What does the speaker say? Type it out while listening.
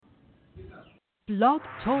Blog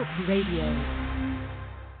Talk Radio.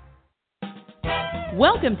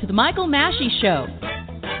 Welcome to the Michael Massey Show,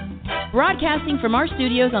 broadcasting from our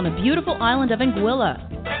studios on the beautiful island of Anguilla.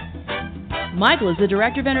 Michael is the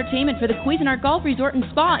Director of Entertainment for the Cuisinart Golf Resort and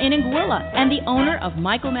Spa in Anguilla and the owner of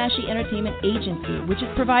Michael Massey Entertainment Agency, which has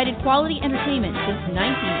provided quality entertainment since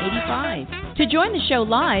 1985. To join the show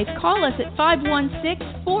live, call us at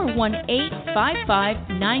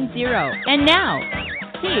 516-418-5590. And now,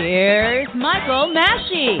 here's Michael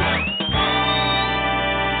Massey.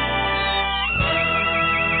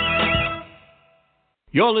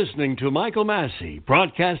 You're listening to Michael Massey,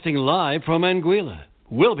 broadcasting live from Anguilla.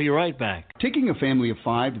 We'll be right back. Taking a family of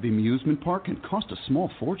 5 to the amusement park can cost a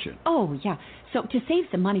small fortune. Oh, yeah. So to save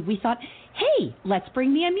some money, we thought, hey, let's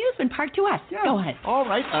bring the amusement park to us. Yeah. Go ahead. All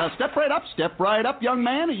right. Step right up, young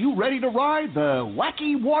man. Are you ready to ride the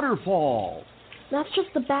wacky waterfall? That's just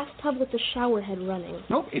the bathtub with the shower head running.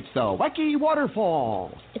 Nope, it's the wacky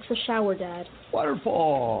waterfall. It's the shower, Dad.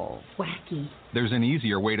 Waterfall. Wacky. There's an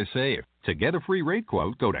easier way to save. To get a free rate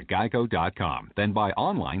quote, go to geico.com. Then buy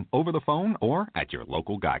online, over the phone, or at your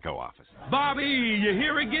local Geico office. Bobby, you're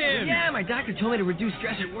here again. Yeah, my doctor told me to reduce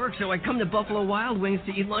stress at work, so I come to Buffalo Wild Wings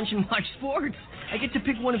to eat lunch and watch sports. I get to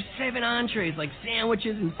pick one of 7 entrees, like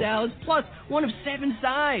sandwiches and salads, plus one of 7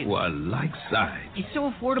 sides. Well, I like sides. It's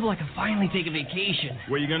so affordable I can finally take a vacation.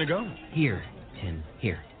 Where you going to go? Here, Tim,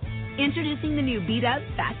 here. Introducing the new Beat-Up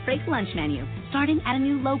Fast Break Lunch Menu, starting at a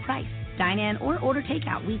new low price. Dine in or order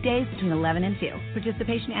takeout weekdays between 11 and 2.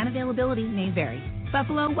 Participation and availability may vary.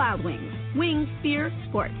 Buffalo Wild Wings. Wings, beer,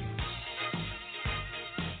 sports.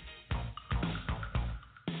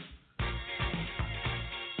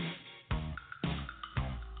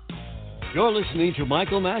 You're listening to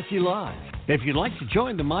Michael Massey Live. If you'd like to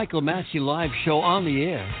join the Michael Massey Live show on the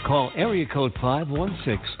air, call area code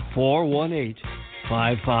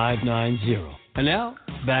 516-418-5590. And now,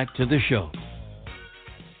 back to the show.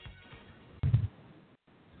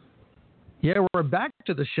 Yeah, we're back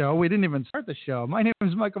to the show. We didn't even start the show. My name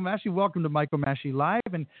is Michael Massey. Welcome to Michael Massey Live,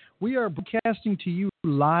 and we are broadcasting to you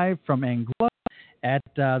live from Anguilla at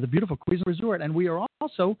the beautiful Cuisinart Resort, and we are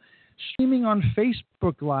also streaming on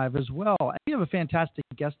Facebook Live as well. And we have a fantastic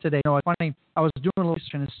guest today. You know, it's funny, I was doing a little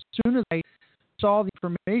research, and as soon as I saw the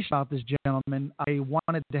information about this gentleman, I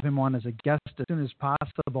wanted to have him on as a guest as soon as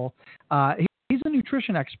possible. He's a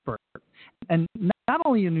nutrition expert, and not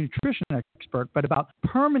only a nutrition expert, but about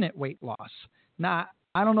permanent weight loss. Now,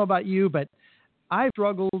 I don't know about you, but I've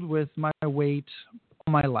struggled with my weight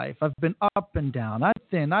all my life. I've been up and down. I've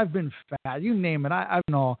thin. I've been fat. You name it. I've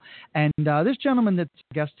been all. And this gentleman that's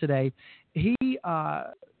a guest today, he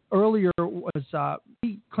earlier was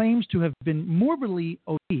he claims to have been morbidly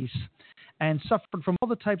obese and suffered from all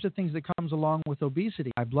the types of things that comes along with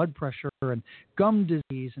obesity, high blood pressure and gum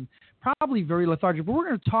disease, and probably very lethargic. But we're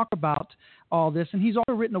going to talk about all this. And he's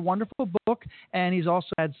also written a wonderful book, and he's also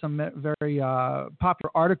had some very popular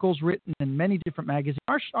articles written in many different magazines.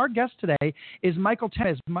 Our guest today is Michael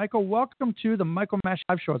Tamez. Michael, welcome to the Michael Massey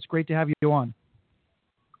Live Show. It's great to have you on.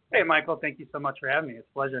 Hey, Michael. Thank you so much for having me. It's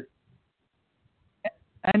a pleasure.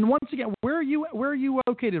 And once again, where are you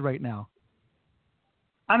located right now?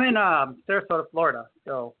 I'm in Sarasota, Florida.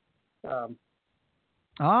 So, okay.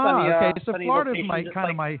 So Florida is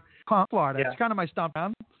Florida. Yeah. It's kind of my stomp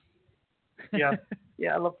down. Yeah,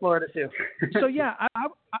 I love Florida too. So yeah,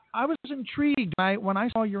 I was intrigued when I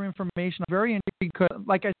saw your information. I'm very intrigued.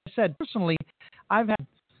 Like I said, personally, I've had,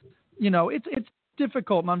 it's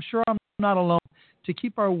difficult, and I'm sure I'm not alone, to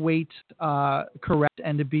keep our weight correct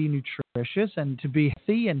and to be nutritious and to be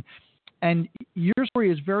healthy. And your story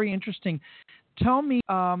is very interesting. Tell me,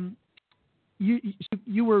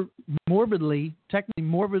 you were technically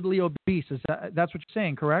morbidly obese. That's what you're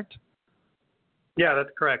saying, correct? Yeah,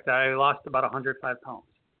 that's correct. I lost about 105 pounds.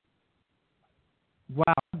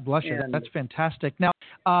 Wow, bless you. That's fantastic. Now,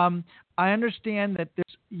 I understand that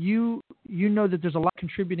you know that there's a lot of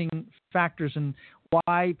contributing factors in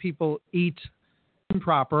why people eat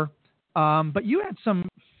improper, but you had some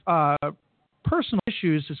personal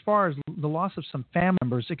issues as far as the loss of some family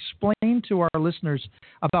members. Explain to our listeners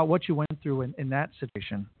about what you went through in that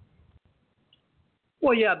situation.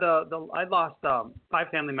 Well, yeah, I lost 5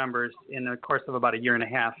 family members in the course of about a year and a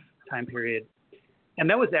half time period. And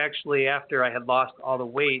that was actually after I had lost all the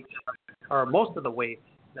weight, or most of the weight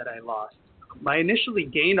that I lost. I initially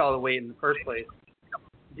gained all the weight in the first place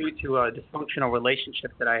due to a dysfunctional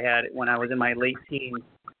relationship that I had when I was in my late teens.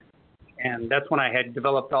 And that's when I had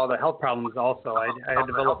developed all the health problems also. I had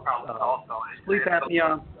developed sleep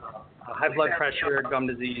apnea, high blood pressure, gum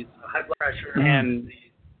disease. And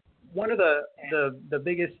one of the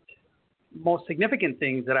biggest, most significant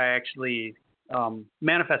things that I actually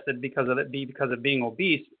manifested because of being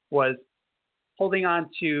obese was holding on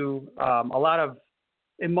to a lot of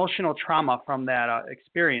emotional trauma from that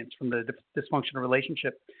experience, from the dysfunctional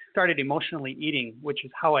relationship. Started emotionally eating, which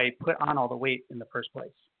is how I put on all the weight in the first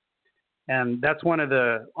place. And that's one of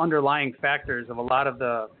the underlying factors of a lot of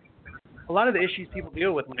the issues people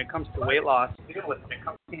deal with when it comes to weight loss.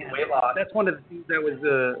 That's one of the things that was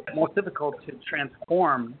the most difficult to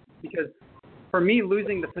transform, because for me,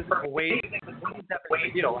 losing the physical weight wasn't that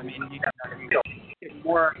big a deal. I mean, you get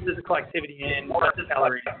more physical activity in, less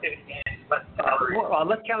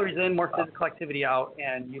calories in, more physical activity out,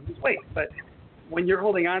 and you lose weight. But when you're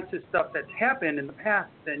holding on to stuff that's happened in the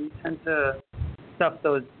past, then you tend to stuff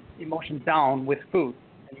those emotions down with food,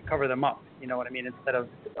 and you cover them up. You know what I mean? Instead of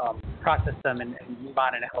process them and move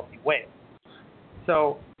on in a healthy way.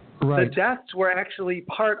 So the deaths were actually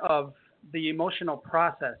part of the emotional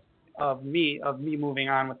process of me moving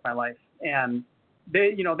on with my life, and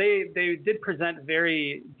they did present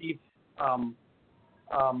very deep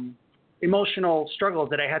emotional struggles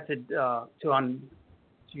that I had to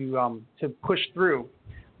push through.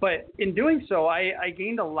 But in doing so, I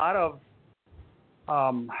gained a lot of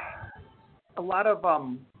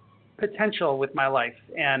potential with my life,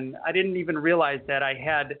 and I didn't even realize that I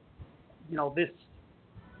had, this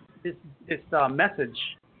message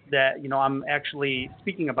that I'm actually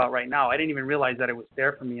speaking about right now. I didn't even realize that it was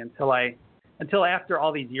there for me until after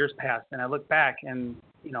all these years passed, and I look back, and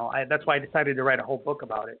that's why I decided to write a whole book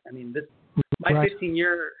about it. I mean, my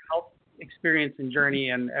 15-year health experience and journey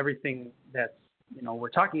and everything that's we're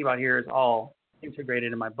talking about here is all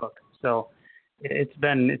integrated in my book. So it's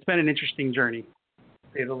been an interesting journey, to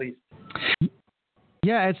say the least.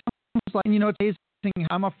 Yeah, it sounds like it's amazing.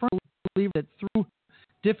 I'm a firm believer that through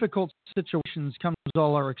difficult situations comes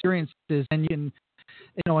all our experiences, and you can,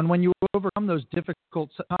 and when you overcome those difficult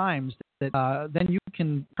times, that then you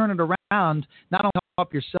can turn it around, not only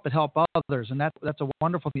help yourself but help others, and that's a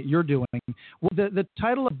wonderful thing that you're doing. Well, the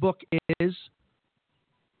title of the book is.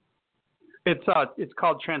 It's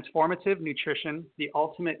called Transformative Nutrition: The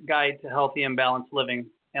Ultimate Guide to Healthy and Balanced Living.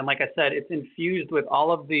 And like I said, it's infused with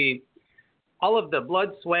all of the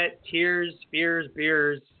blood, sweat, tears, fears,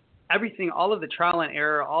 beers, everything, all of the trial and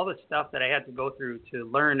error, all the stuff that I had to go through to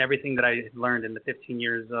learn everything that I had learned in the 15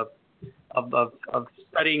 years of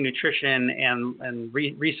studying nutrition and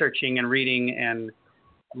researching and reading and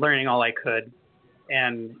learning all I could.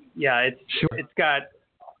 And yeah, it's got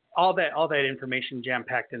all that information jam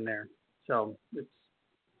packed in there. So it's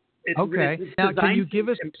okay. Now, can you give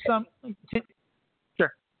us some?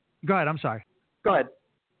 Sure. Go ahead. I'm sorry. Go ahead.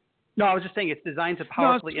 No, I was just saying it's designed to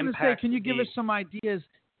powerfully impact. Can you give us some ideas?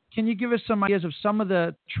 Can you give us some ideas of some of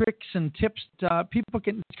the tricks and tips people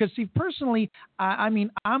can? Because see, personally, I mean,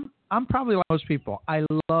 I'm probably like most people. I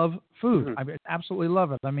love food. Mm-hmm. I absolutely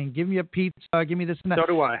love it. I mean, give me a pizza, give me this and that. So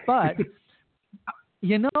do I. But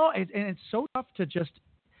it's so tough to just.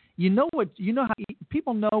 How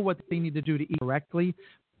people know what they need to do to eat correctly,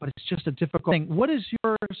 but it's just a difficult thing. What is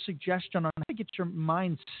your suggestion on how to get your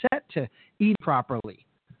mind set to eat properly?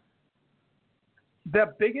 The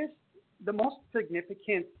most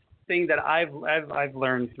significant thing that I've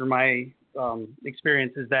learned through my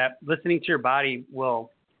experience is that listening to your body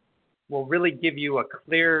will really give you a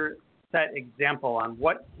clear set example on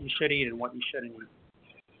what you should eat and what you shouldn't eat.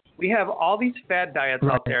 We have all these fad diets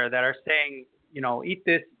out there that are saying, eat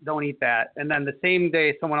this, don't eat that. And then the same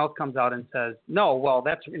day someone else comes out and says, no, well,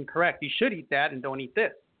 that's incorrect. You should eat that and don't eat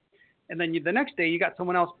this. And then the next day you got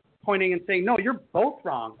someone else pointing and saying, no, you're both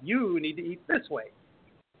wrong. You need to eat this way.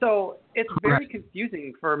 So it's very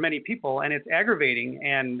confusing for many people, and it's aggravating,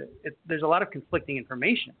 and there's a lot of conflicting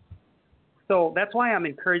information. So that's why I'm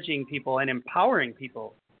encouraging people and empowering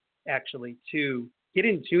people actually to get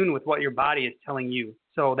in tune with what your body is telling you.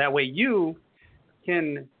 So that way you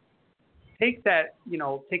can take that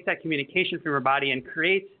communication from your body and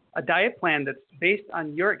create a diet plan that's based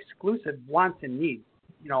on your exclusive wants and needs.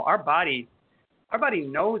 Our body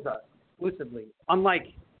knows us exclusively, unlike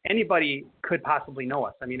anybody could possibly know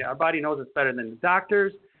us. I mean, our body knows us better than the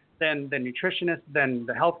doctors, than the nutritionists, than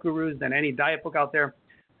the health gurus, than any diet book out there,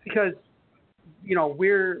 because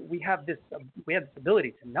we have this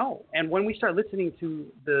ability to know. And when we start listening to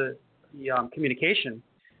the communication,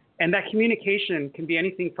 and that communication can be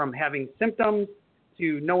anything from having symptoms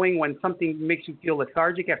to knowing when something makes you feel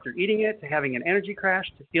lethargic after eating it, to having an energy crash,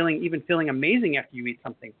 to feeling amazing after you eat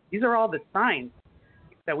something. These are all the signs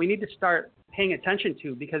that we need to start paying attention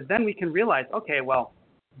to, because then we can realize, okay, well,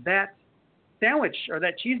 that sandwich or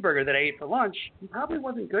that cheeseburger that I ate for lunch probably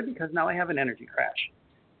wasn't good because now I have an energy crash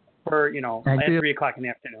for, at 3 o'clock in the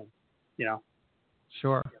afternoon,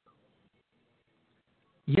 Sure.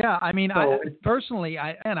 Yeah, I mean, So personally,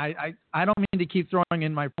 I don't mean to keep throwing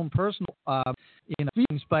in my own personal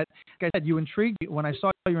feelings, but like I said, you intrigued me when I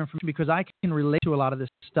saw your information because I can relate to a lot of this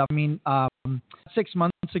stuff. I mean, 6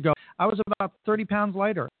 months ago, I was about 30 pounds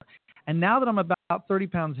lighter, and now that I'm about 30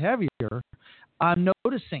 pounds heavier, I'm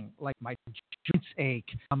noticing like my joints ache,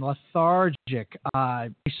 I'm lethargic, I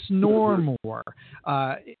snore more.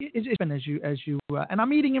 It's been as you and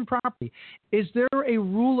I'm eating improperly. Is there a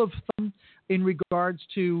rule of thumb in regards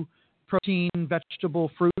to protein, vegetable,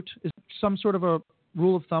 fruit? Is there some sort of a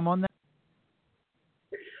rule of thumb on that?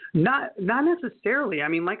 Not necessarily. I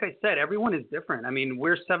mean, like I said, everyone is different. I mean,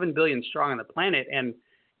 we're 7 billion strong on the planet, and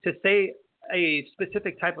to say a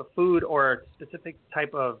specific type of food or a specific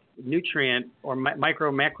type of nutrient or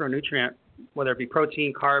macronutrient, whether it be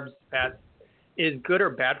protein, carbs, fats, is good or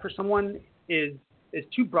bad for someone is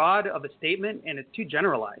too broad of a statement, and it's too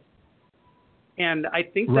generalized. And I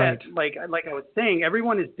think that, like I was saying,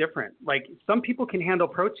 everyone is different. Like some people can handle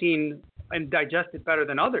protein and digest it better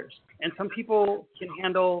than others, and some people can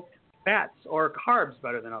handle fats or carbs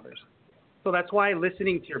better than others. So that's why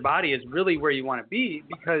listening to your body is really where you want to be,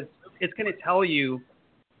 because it's going to tell you,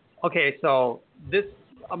 okay, so this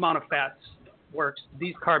amount of fats works,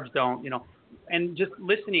 these carbs don't, and just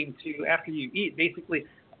listening to after you eat. Basically,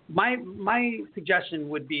 my suggestion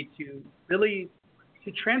would be to really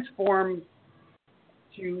transform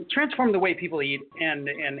the way people eat and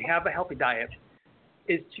have a healthy diet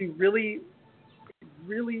is to really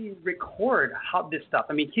record how this stuff.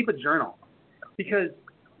 I mean, keep a journal, because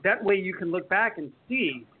that way you can look back and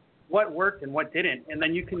see what worked and what didn't, and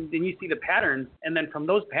then you see the patterns, and then from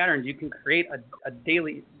those patterns you can create a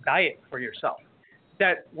daily diet for yourself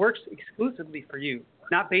that works exclusively for you,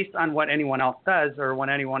 not based on what anyone else says or what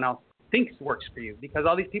anyone else thinks works for you, because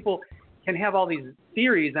all these people can have all these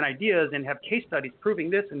theories and ideas and have case studies proving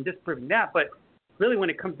this and disproving that, but really when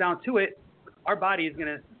it comes down to it, our body is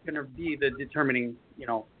gonna be the determining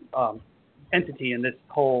entity in this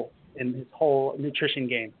whole nutrition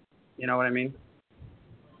game. You know what I mean?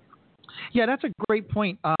 Yeah, that's a great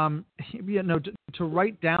point. To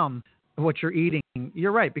write down what you're eating,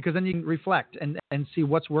 you're right, because then you can reflect and see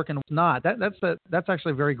what's working and what's not. That's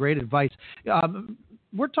actually very great advice.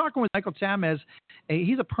 We're talking with Michael Tamez.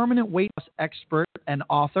 He's a permanent weight loss expert and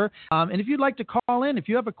author. And if you'd like to call in, if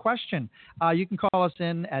you have a question, you can call us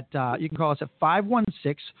at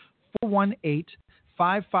 516-418-5590.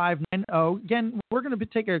 Again, we're going to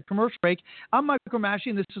take a commercial break. I'm Michael Massey,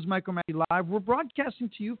 and this is Michael Massey Live. We're broadcasting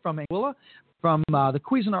to you from Anguilla, from the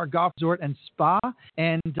Cuisinart Golf Resort and Spa.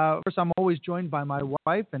 And of course, I'm always joined by my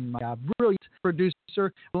wife and my brilliant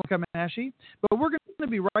producer, Michael Massey. But we're going to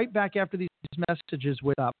be right back after these messages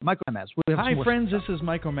with Michael Tamez. Hi, friends. This is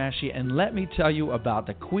Michael Massey, and let me tell you about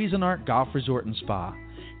the Cuisinart Golf Resort and Spa.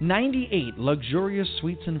 98 luxurious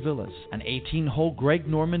suites and villas, an 18-hole Greg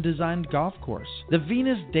Norman designed golf course, the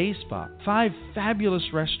Venus Day Spa, 5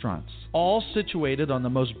 fabulous restaurants, all situated on the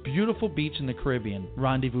most beautiful beach in the Caribbean,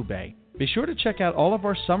 Rendezvous Bay. Be sure to check out all of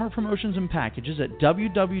our summer promotions and packages at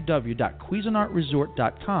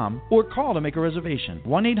www.cuisinartresort.com or call to make a reservation,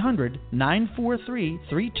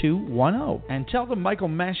 1-800-943-3210, and tell them Michael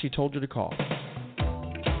Massey told you to call.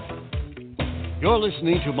 You're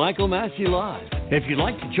listening to Michael Massey Live. If you'd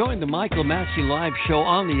like to join the Michael Massey Live show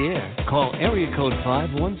on the air, call area code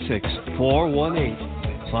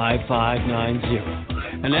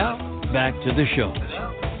 516-418-5590. And now, back to the show.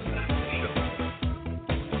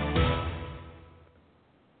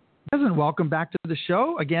 And welcome back to the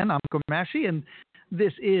show. Again, I'm Michael Massey, and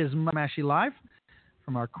this is Massey Live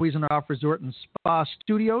from our Cuisinart Golf Resort and Spa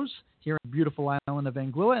studios here in the beautiful island of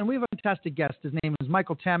Anguilla. And we have a fantastic guest. His name is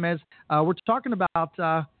Michael Tamez. We're talking about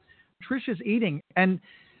nutritious eating. And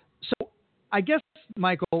so I guess,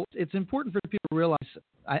 Michael, it's important for people to realize,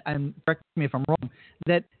 and correct me if I'm wrong,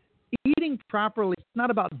 that eating properly is not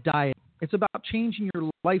about diet. It's about changing your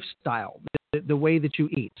lifestyle, the way that you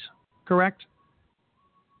eat. Correct?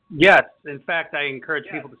 Yes. In fact, I encourage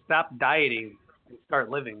people to stop dieting and start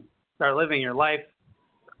living. Start living your life.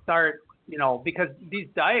 Because these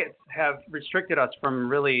diets have restricted us from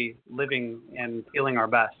really living and feeling our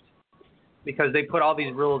best, because they put all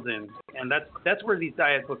these rules in. And that's where these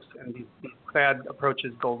diet books and these fad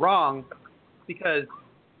approaches go wrong, because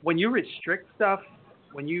when you restrict stuff,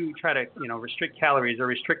 when you try to, restrict calories or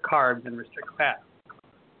restrict carbs and restrict fat,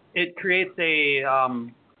 it creates a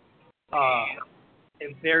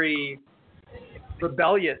very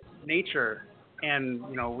rebellious nature. And,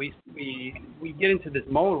 we get into this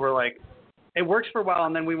mode where, like, it works for a while,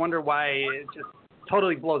 and then we wonder why it just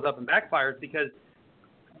totally blows up and backfires, because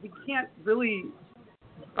we can't really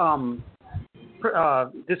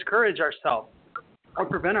discourage ourselves or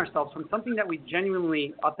prevent ourselves from something that we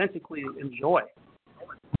genuinely, authentically enjoy.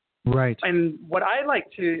 Right. And what I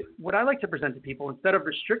like to present to people, instead of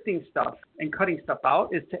restricting stuff and cutting stuff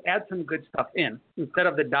out, is to add some good stuff in instead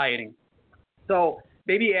of the dieting. So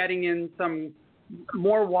maybe adding in some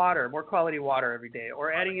more water, more quality water every day,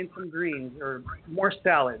 or adding in some greens, or more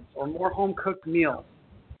salads, or more home cooked meals.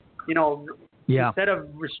 Instead of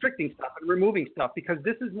restricting stuff and removing stuff, because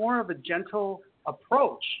this is more of a gentle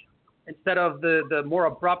approach instead of the more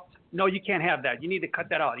abrupt, no, you can't have that. You need to cut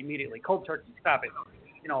that out immediately. Cold turkey, stop it.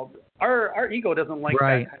 Our ego doesn't like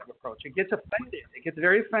that kind of approach. It gets offended. It gets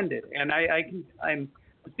very offended. And I'm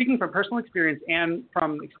speaking from personal experience and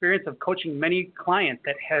from experience of coaching many clients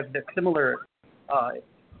that have the similar,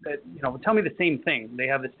 tell me the same thing. They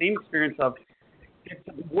have the same experience of it's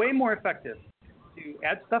way more effective to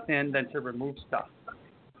add stuff in than to remove stuff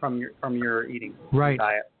from your eating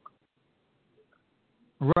diet.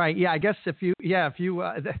 Right. Yeah. I guess if you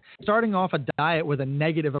starting off a diet with a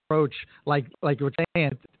negative approach, like you're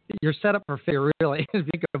saying, you're set up for failure. Really, if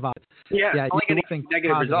you think about it. Yeah. Only you getting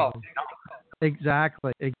negative results.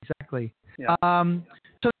 Exactly. Yeah.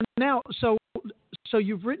 So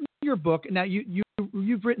you've written your book. Now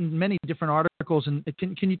you've written many different articles, and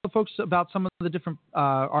can you tell folks about some of the different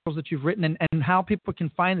articles that you've written and how people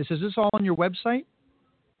can find this? Is this all on your website?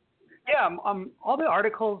 Yeah, all the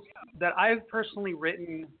articles that I've personally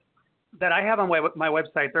written that I have on my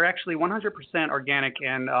website, they're actually 100% organic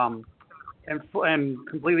and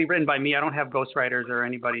completely written by me. I don't have ghostwriters or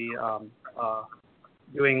anybody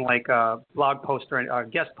doing like a blog post or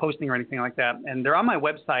guest posting or anything like that. And they're on my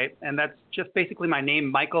website, and that's just basically my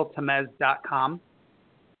name, michaeltamez.com.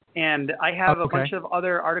 And I have a bunch of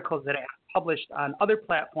other articles that I have published on other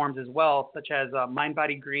platforms as well, such as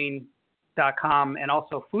mindbodygreen.com and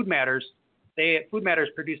also Food Matters. Food Matters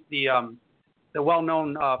produced the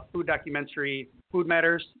well-known food documentary Food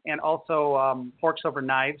Matters, and also Forks Over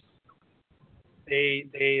Knives. They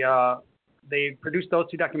produced those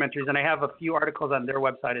two documentaries, and I have a few articles on their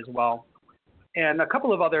website as well, and a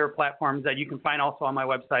couple of other platforms that you can find also on my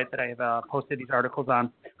website that I have posted these articles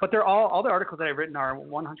on. But they're all the articles that I've written are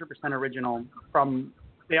 100% original.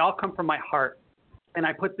 They all come from my heart, and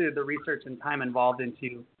I put the research and time involved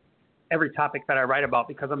into every topic that I write about,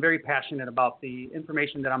 because I'm very passionate about the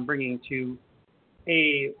information that I'm bringing to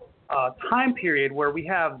a time period where we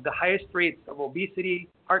have the highest rates of obesity,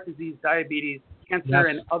 heart disease, diabetes, cancer,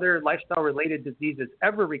 and other lifestyle-related diseases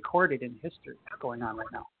ever recorded in history going on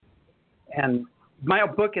right now. And my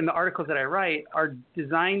book and the articles that I write are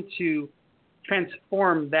designed to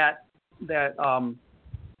transform that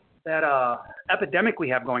epidemic we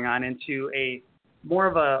have going on into a more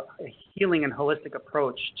of a healing and holistic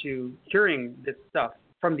approach to curing this stuff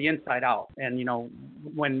from the inside out. And,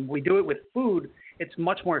 when we do it with food, it's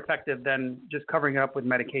much more effective than just covering it up with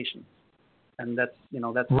medication. And that's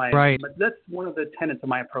one of the tenets of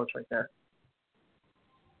my approach right there.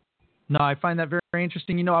 No, I find that very, very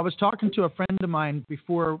interesting. I was talking to a friend of mine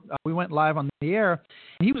before we went live on the air,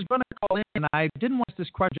 and he was going to call in, and I didn't want this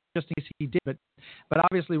question just in case he did, but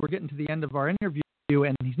obviously we're getting to the end of our interview,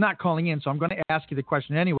 and he's not calling in, so I'm going to ask you the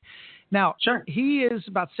question anyway. Now, sure. He is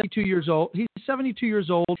about 72 years old. He's 72 years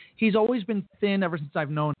old. He's always been thin ever since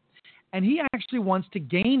I've known him, and he actually wants to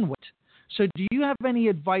gain weight. So do you have any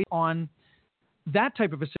advice on that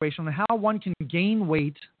type of a situation, on how one can gain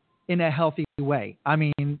weight in a healthy way? I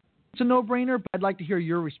mean, it's a no-brainer, but I'd like to hear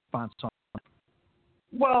your response on it.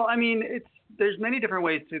 Well, I mean, there's many different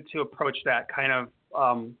ways to approach that kind of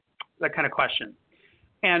question.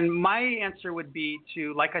 And my answer would be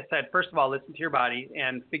to, like I said, first of all, listen to your body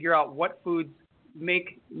and figure out what foods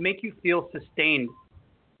make you feel sustained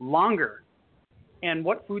longer, and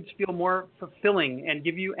what foods feel more fulfilling and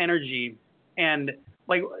give you energy. And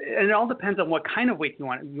it all depends on what kind of weight you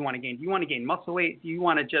want to gain. Do you want to gain muscle weight? Do you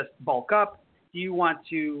want to just bulk up? Do you want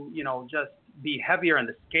to, just be heavier on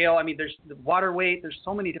the scale? I mean, there's the water weight. There's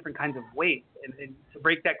so many different kinds of weight, and to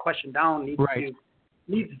break that question down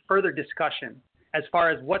needs further discussion as far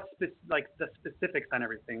as the specifics on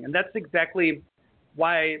everything. And that's exactly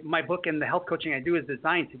why my book and the health coaching I do is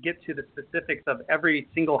designed to get to the specifics of every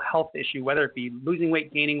single health issue, whether it be losing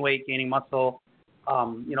weight, gaining muscle,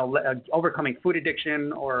 overcoming food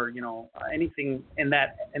addiction, or anything in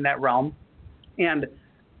that realm. And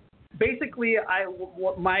basically,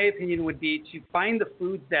 my opinion would be to find the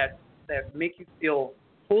foods that make you feel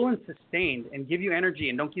full and sustained and give you energy,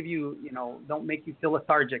 and don't make you feel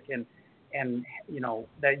lethargic, and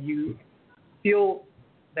that you feel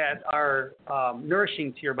that are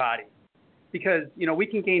nourishing to your body. Because we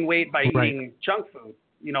can gain weight by eating junk food,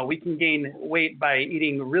 we can gain weight by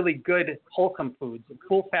eating really good wholesome foods,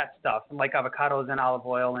 full fat stuff, like avocados and olive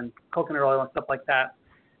oil and coconut oil and stuff like that.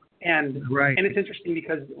 And and it's interesting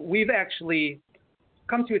because we've actually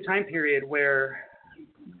come to a time period where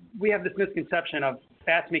we have this misconception of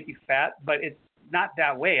fats make you fat, but it's not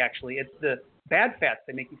that way actually. It's the bad fats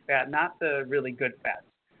that make you fat, not the really good fats.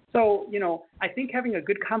 So, I think having a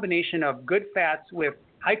good combination of good fats with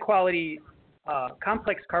high quality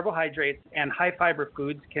complex carbohydrates and high fiber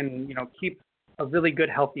foods can, keep a really good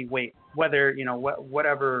healthy weight, whether,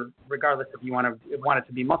 whatever, regardless if you want it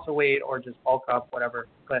to be muscle weight or just bulk up, whatever.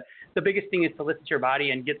 But the biggest thing is to listen to your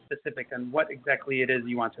body and get specific on what exactly it is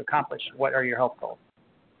you want to accomplish. What are your health goals?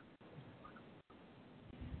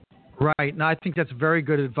 Right. No, I think that's very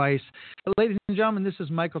good advice. Ladies and gentlemen, this is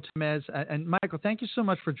Michael Tamez. And Michael, thank you so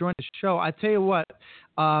much for joining the show. I tell you what,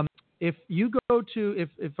 if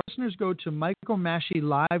listeners go to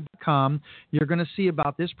michaelmashielive.com, you're going to see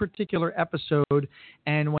about this particular episode.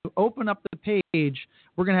 And when you open up the page,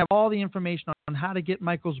 we're going to have all the information on how to get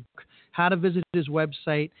Michael's book, how to visit his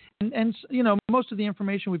website, and most of the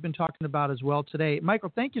information we've been talking about as well today.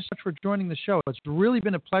 Michael, thank you so much for joining the show. It's really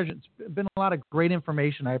been a pleasure. It's been a lot of great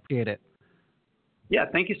information. I appreciate it. Yeah,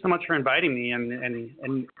 thank you so much for inviting me,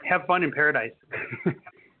 and have fun in paradise.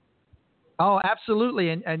 Oh, absolutely.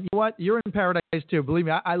 And you know what? You're in paradise too. Believe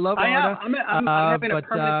me, I love Florida. I'm having a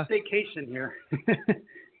permanent staycation here.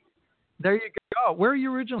 There you go. Where are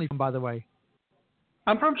you originally from, by the way?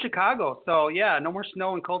 I'm from Chicago, so yeah, no more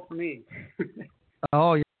snow and cold for me.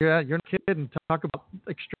 Oh, yeah, you're not kidding. Talk about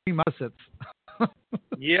extreme opposites.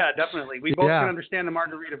 Yeah, definitely. We both can understand the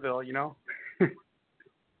Margaritaville,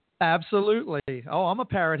 Absolutely. Oh, I'm a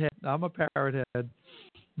parrot head. But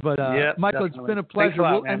Michael, definitely. It's been a pleasure. A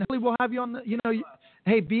lot, and hopefully we'll have you on the,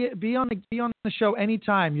 be on the show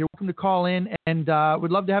anytime. You're welcome to call in, and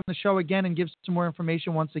we'd love to have you on the show again and give some more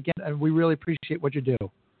information once again. And we really appreciate what you do.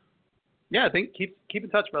 Yeah, keep in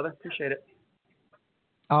touch, brother. Appreciate it.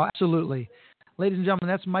 Oh, absolutely. Ladies and gentlemen,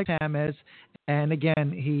 that's Mike Tamez. And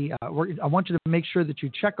again, I want you to make sure that you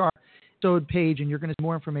check our episode page, and you're going to see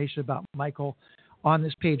more information about Michael on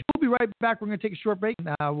this page. We'll be right back. We're going to take a short break,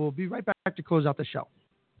 and we'll be right back to close out the show.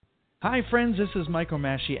 Hi friends, this is Michael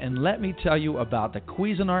Massey, and let me tell you about the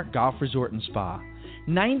Cuisinart Golf Resort and Spa.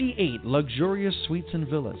 98 luxurious suites and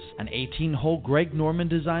villas, an 18-hole Greg Norman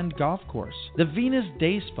designed golf course, the Venus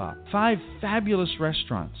Day Spa, 5 fabulous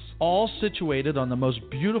restaurants, all situated on the most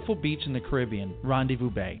beautiful beach in the Caribbean, Rendezvous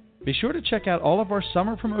Bay. Be sure to check out all of our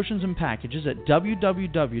summer promotions and packages at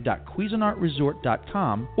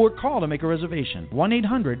www.cuisinartresort.com or call to make a reservation,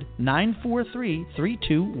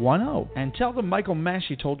 1-800-943-3210, and tell them Michael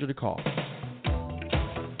Massey told you to call.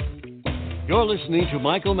 You're listening to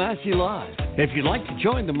Michael Massey Live. If you'd like to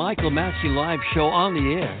join the Michael Massey Live show on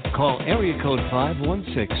the air, call area code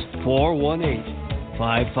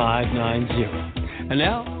 516-418-5590. And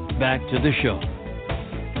now, back to the show.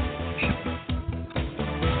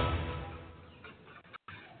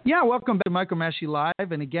 Yeah, welcome back to Michael Massey Live.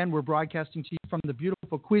 And again, we're broadcasting to you from the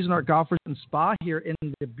beautiful Cuisinart Golf Resort and Spa here in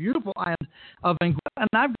the beautiful island of Anguilla. And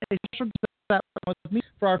I've got a special guest with me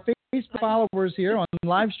for our Facebook followers here on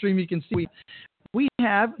live stream. You can see we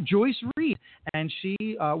have Joyce Reed, and she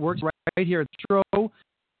works right here at the Stro.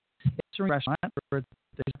 It's a restaurant for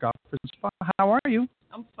the Golf Resort and Spa. How are you?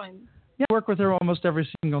 I'm fine. Yeah, I work with her almost every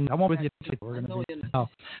single night. I won't with you today. We're going to be. Oh.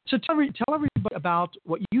 So tell everybody about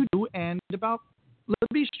what you do and about the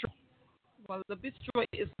bistro. Well, the bistro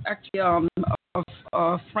is actually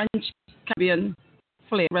a French Caribbean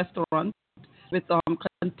flair restaurant with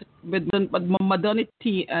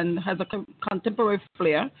modernity and has a contemporary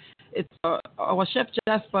flair. It's our chef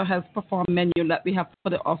Jasper has performed a menu that we have for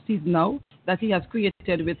the off season now that he has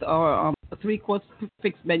created with our 3-course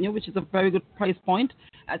fixed menu, which is a very good price point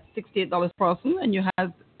at $68 per person, and you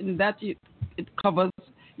have in that it covers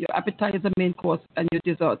your appetizer, main course, and your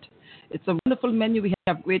dessert. It's a wonderful menu. We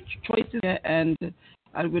have great choices here, and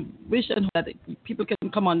I would wish and hope that people can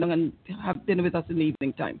come on down and have dinner with us in the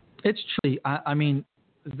evening time. It's truly, I mean,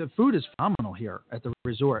 the food is phenomenal here at the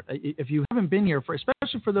resort. If you haven't been here,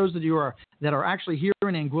 especially for those of you that are actually here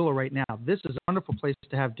in Anguilla right now, this is a wonderful place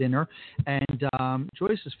to have dinner. And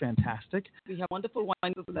Joyce is fantastic. We have wonderful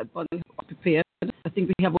wines that Bonnie prepared. I think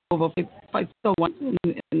we have over 5-star wines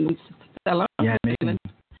in the cellar. Yeah,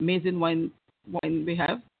 amazing wine we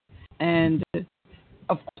have. And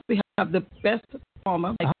of course, we have the best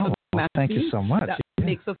performer. Thank you so much. That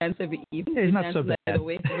makes us dance every evening. Yeah, he's not so bad.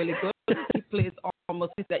 Away. It's really good. He plays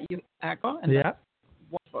almost that you actor, and that's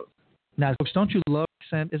wonderful. Now, folks, don't you love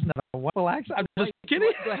accent? Isn't that a wonderful accent? I'm just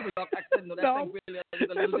kidding. Do I have a accent? No, that's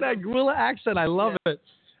That's an Anguilla accent. I love it.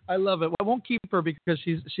 I love it. Well, I won't keep her because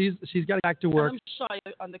she's got to get back to work. I'm shy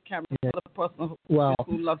on the camera Yeah. for the person who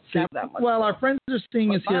loves see, camera that much. well, our friends are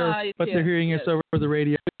seeing us here, Bye. but they're hearing us Yes. over the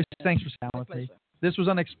radio. Thanks for staying with me. This was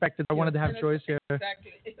unexpected. I wanted to have Joyce here.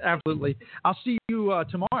 Exactly. Absolutely. I'll see you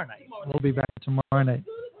tomorrow night. We'll be back tomorrow night.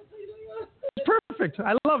 Perfect.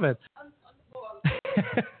 I love it.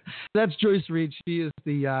 That's Joyce Reed. She is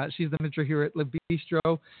she's the manager here at Le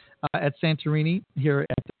Bistro at Santorini here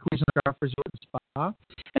at the Cuisinart Golf Resort and Spa. And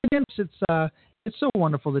again, it's so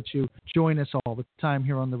wonderful that you join us all the time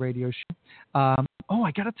here on the radio show. I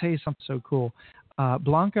got to tell you something so cool.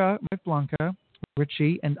 Blanca,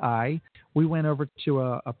 Richie, and I, we went over to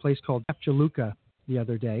a place called Chef Jaluca the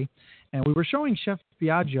other day, and we were showing Chef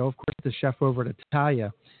Biagio, of course, the chef over at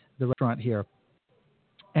Italia, the restaurant here.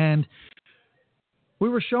 And we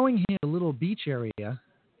were showing him a little beach area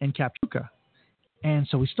in Capchuca. And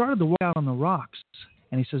so we started to walk out on the rocks.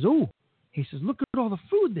 And he says, look at all the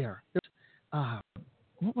food there.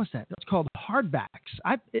 What was that? It's called hardbacks.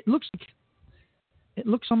 It looks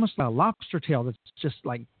almost like a lobster tail that's just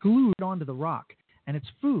like glued onto the rock. And it's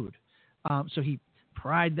food. So he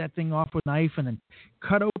pried that thing off with a knife and then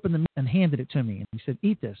cut open the meat and handed it to me. And he said,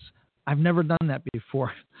 eat this. I've never done that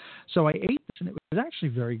before. So I ate this, and it was actually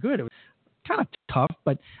very good. It was kind of tough,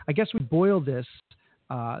 but I guess we boil this,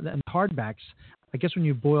 and hardbacks, I guess when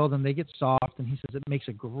you boil them, they get soft, and he says it makes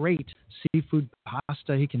a great seafood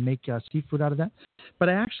pasta. He can make seafood out of that. But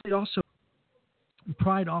I actually also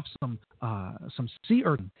pried off some sea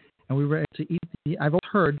urchin, and we were able to eat I've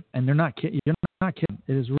heard, and you're not kidding, it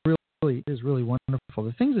is really wonderful.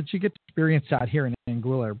 The things that you get to experience out here in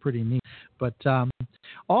Anguilla are pretty neat. But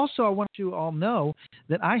also, I want you all know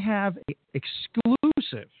that I have an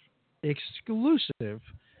exclusive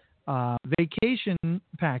vacation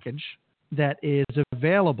package that is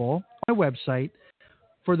available on my website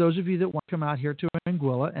for those of you that want to come out here to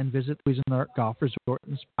Anguilla and visit Cuisinart Golf Resort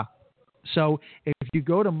and Spa. So if you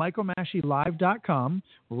go to michaelmashilive.com,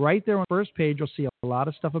 right there on the first page, you'll see a lot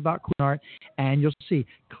of stuff about Cuisinart, and you'll see,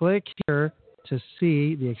 click here to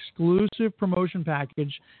see the exclusive promotion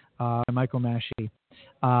package by Michael Massey.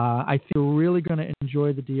 I think you're really going to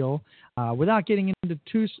enjoy the deal. Without getting into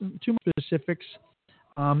too much specifics,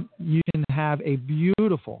 you can have a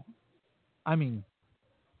beautiful, it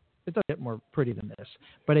doesn't get more pretty than this,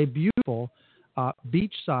 but a beautiful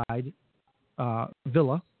beachside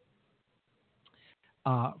villa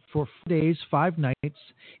for 4 days, 5 nights.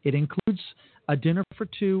 It includes a dinner for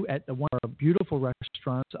two at one of our beautiful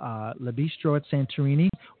restaurants, Le Bistro at Santorini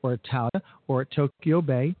or Italia or at Tokyo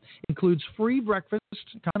Bay. It includes free breakfast,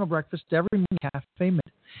 continental breakfast every morning, cafe mid,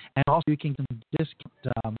 and also you can get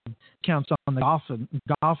some discounts on the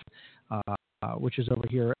golf, which is over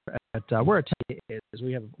here at where Italia is.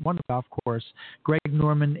 We have one golf course, Greg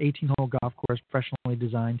Norman 18-hole golf course, professionally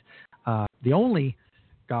designed, the only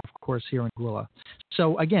golf course here in Anguilla.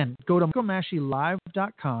 So again, go to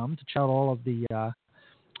michaelmashilive.com to check out all of the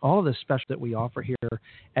special that we offer here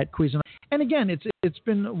at Cuisinart. And again, it's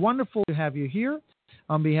been wonderful to have you here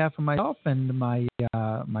on behalf of myself and my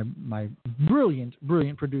brilliant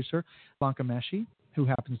producer, Blanca Massey, who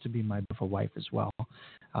happens to be my beautiful wife as well.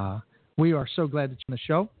 We are so glad that you're on the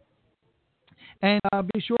show. And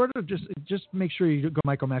be sure to just make sure you go to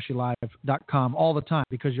michaelmashilive.com all the time,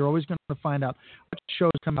 because you're always going to find out what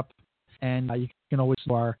shows come up, and you can always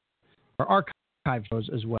see our archive shows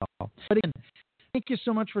as well. But again, thank you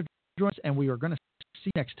so much for joining us, and we are going to see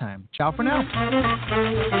you next time. Ciao for now.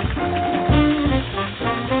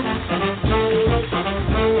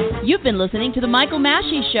 You've been listening to The Michael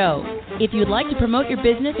Massey Show. If you'd like to promote your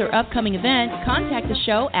business or upcoming event, contact the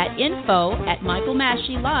show at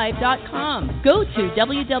info@michaelmashilive.com. Go to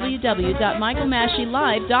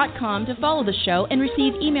www.michaelmashilive.com to follow the show and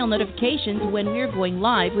receive email notifications when we're going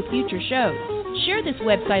live with future shows. Share this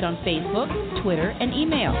website on Facebook, Twitter, and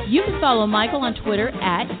email. You can follow Michael on Twitter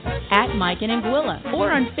at Mike and Anguilla,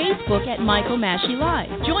 or on Facebook at Michael Massey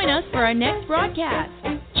Live. Join us for our next broadcast.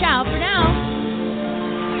 Ciao for now.